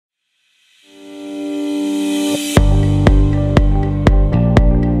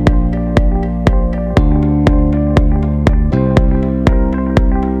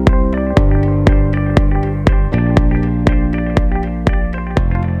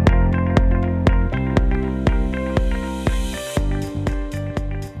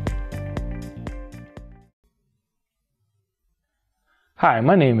Hi,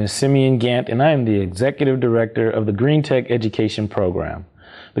 my name is Simeon Gant, and I am the Executive Director of the Green Tech Education Program.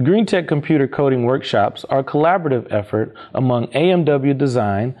 The Green Tech Computer Coding Workshops are a collaborative effort among AMW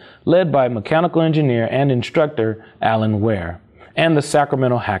Design, led by mechanical engineer and instructor Alan Ware, and the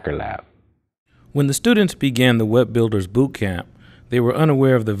Sacramento Hacker Lab. When the students began the Web Builders Bootcamp, they were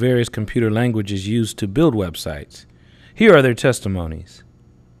unaware of the various computer languages used to build websites. Here are their testimonies.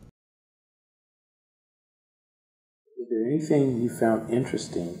 Is there anything you found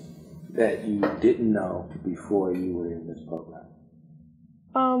interesting that you didn't know before you were in this program?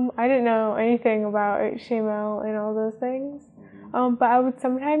 I didn't know anything about HTML and all those things, but I would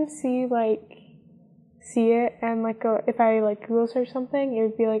sometimes see it, and if I Google search something, it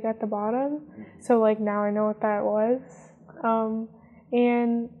would be at the bottom. So now I know what that was,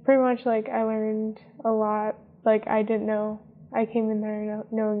 and pretty much I learned a lot. I didn't know. I came in there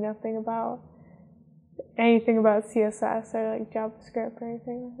knowing nothing about anything about CSS or JavaScript or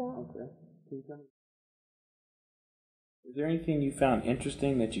anything like that. Okay. Can you tell me? Is there anything you found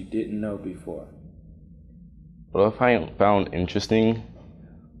interesting that you didn't know before? What I found interesting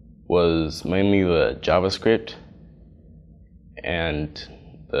was mainly the JavaScript and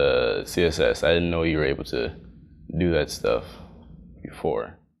the CSS. I didn't know you were able to do that stuff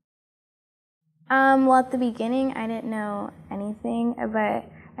before. Well, at the beginning, I didn't know anything, but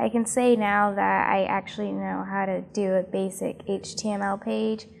I can say now that I actually know how to do a basic HTML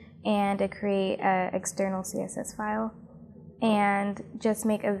page and to create an external CSS file and just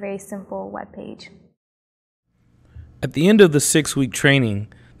make a very simple web page. At the end of the 6-week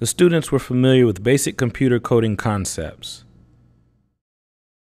training, the students were familiar with basic computer coding concepts.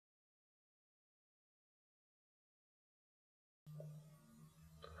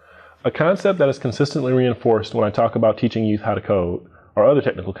 A concept that is consistently reinforced when I talk about teaching youth how to code or other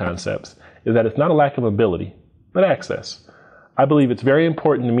technical concepts is that it's not a lack of ability, but access. I believe it's very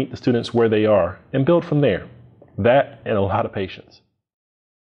important to meet the students where they are and build from there. That and a lot of patience.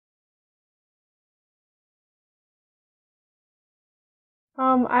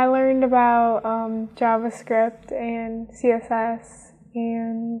 I learned about JavaScript and CSS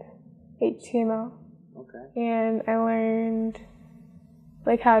and HTML. Okay. And I learned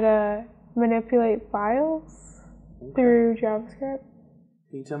how to manipulate files through JavaScript.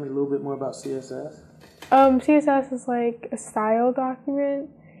 Can you tell me a little bit more about CSS? CSS is a style document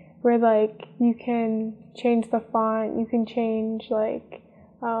where you can change the font, you can change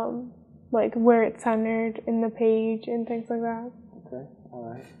where it's centered in the page and things like that. Okay,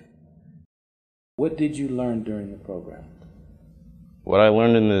 all right. What did you learn during the program? What I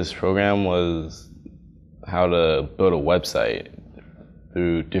learned in this program was how to build a website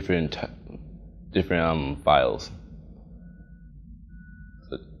through different files.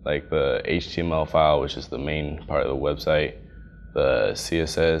 So, the HTML file, which is the main part of the website, the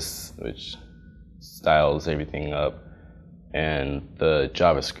CSS, which styles everything up, and the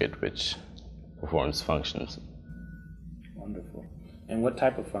JavaScript, which performs functions. Wonderful. And what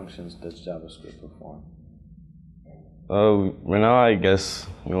type of functions does JavaScript perform? Right now, I guess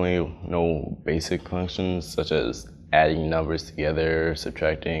we only know basic functions such as adding numbers together,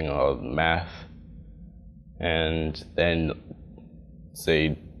 subtracting, all math, and then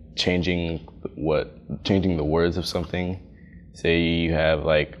say changing the words of something. Say you have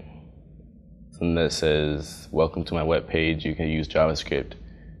something that says "Welcome to my web page." You can use JavaScript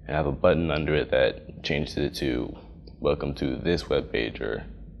and have a button under it that changes it to "Welcome to this web page" or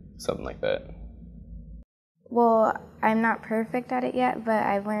something like that. Well, I'm not perfect at it yet, but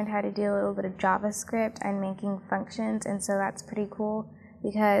I've learned how to do a little bit of JavaScript and making functions, and so that's pretty cool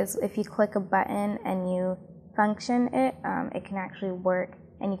because if you click a button and you function it, it can actually work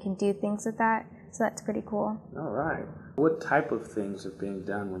and you can do things with that, so that's pretty cool. All right. What type of things are being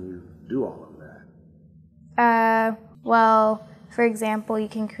done when you do all of that? Well, for example, you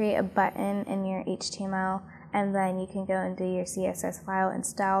can create a button in your HTML and then you can go into your CSS file and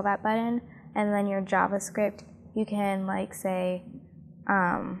style that button. And then your JavaScript, you can say,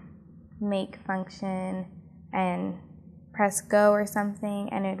 make function and press go or something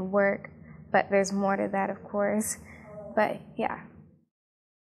and it'd work. But there's more to that, of course. But yeah.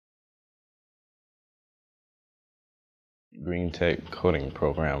 Green Tech coding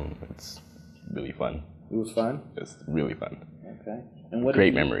program, it's really fun. It was fun? It's really fun. Okay. And what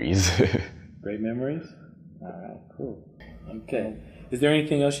Great memories. Great memories? All right, cool. Okay. Is there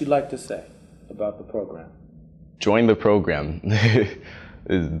anything else you'd like to say about the program? Join the program.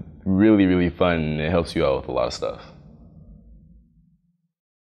 It's really, really fun. It helps you out with a lot of stuff.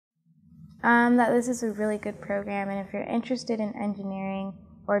 That this is a really good program, and if you're interested in engineering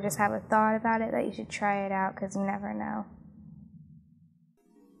or just have a thought about it, that you should try it out because you never know.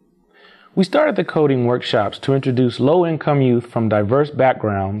 We started the coding workshops to introduce low-income youth from diverse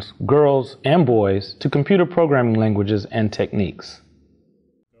backgrounds, girls and boys, to computer programming languages and techniques.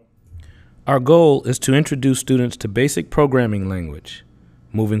 Our goal is to introduce students to basic programming language.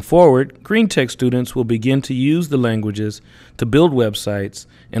 Moving forward, Green Tech students will begin to use the languages to build websites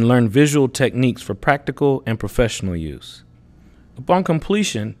and learn visual techniques for practical and professional use. Upon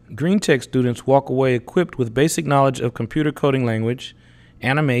completion, Green Tech students walk away equipped with basic knowledge of computer coding language,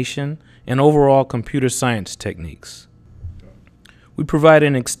 animation, and overall computer science techniques. We provide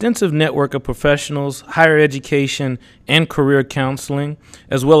an extensive network of professionals, higher education, and career counseling,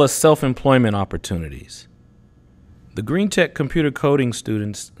 as well as self-employment opportunities. The Green Tech computer coding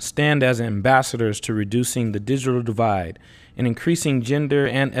students stand as ambassadors to reducing the digital divide and increasing gender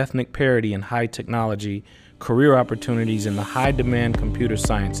and ethnic parity in high technology career opportunities in the high-demand computer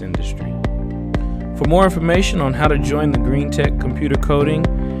science industry. For more information on how to join the Green Tech Computer Coding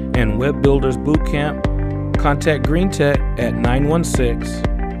and Web Builders Bootcamp, contact Green Tech at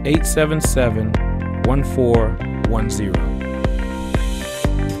 916-877-1410.